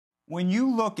When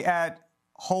you look at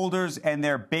holders and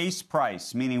their base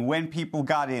price, meaning when people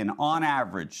got in on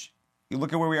average, you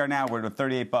look at where we are now, we're at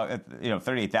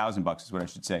 $38,000 is what I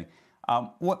should say.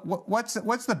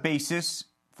 What's the basis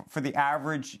for the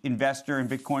average investor in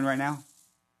Bitcoin right now?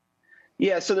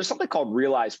 Yeah, so there's something called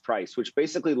realized price, which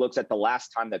basically looks at the last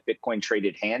time that Bitcoin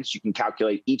traded hands. You can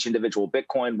calculate each individual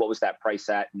Bitcoin, what was that price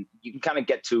at, and you can kind of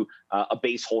get to a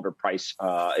base holder price,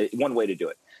 one way to do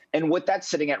it. And what that's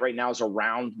sitting at right now is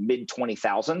around mid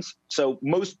 20,000s. So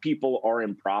most people are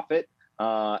in profit.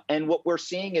 And what we're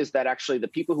seeing is that actually the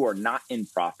people who are not in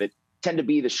profit tend to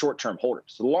be the short-term holders.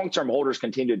 So the long-term holders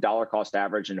continue to dollar cost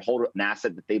average and hold an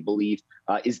asset that they believe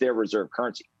is their reserve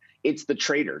currency. It's the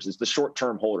traders, it's the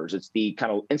short-term holders, it's the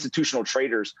kind of institutional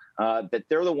traders that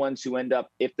they're the ones who end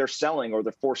up, if they're selling or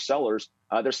they're forced sellers,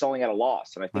 they're selling at a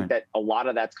loss. And I think that a lot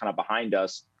of that's kind of behind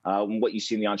us what you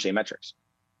see in the on-chain metrics.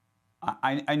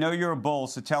 I know you're a bull,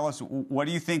 so tell us, what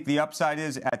do you think the upside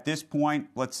is at this point?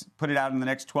 Let's put it out in the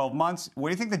next 12 months. What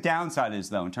do you think the downside is,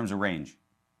 though, in terms of range?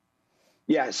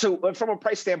 Yeah, so from a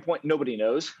price standpoint, nobody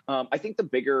knows. I think the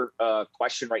bigger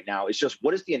question right now is just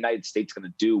what is the United States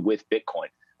going to do with Bitcoin?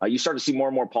 You start to see more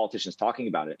and more politicians talking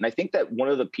about it. And I think that one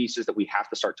of the pieces that we have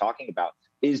to start talking about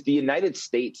is the United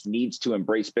States needs to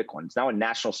embrace Bitcoin. It's now a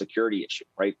national security issue,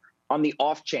 right? On the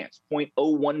off chance,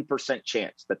 0.01%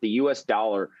 chance that the US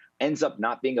dollar ends up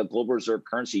not being a global reserve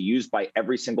currency used by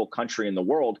every single country in the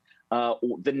world,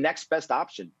 the next best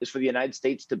option is for the United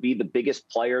States to be the biggest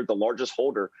player, the largest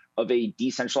holder of a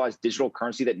decentralized digital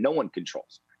currency that no one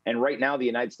controls. And right now, the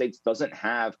United States doesn't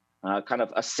have kind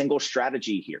of a single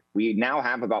strategy here. We now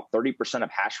have about 30%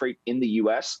 of hash rate in the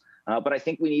US, but I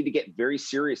think we need to get very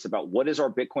serious about what is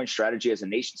our Bitcoin strategy as a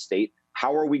nation state.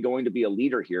 How are we going to be a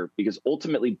leader here? Because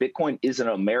ultimately, Bitcoin is an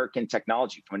American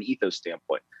technology from an ethos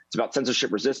standpoint. It's about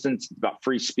censorship resistance. It's about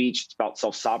free speech. It's about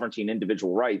self-sovereignty and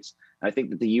individual rights. And I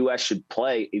think that the U.S. should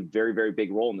play a very, very big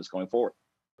role in this going forward.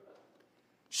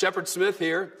 Shepard Smith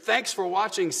here. Thanks for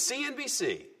watching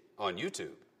CNBC on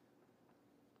YouTube.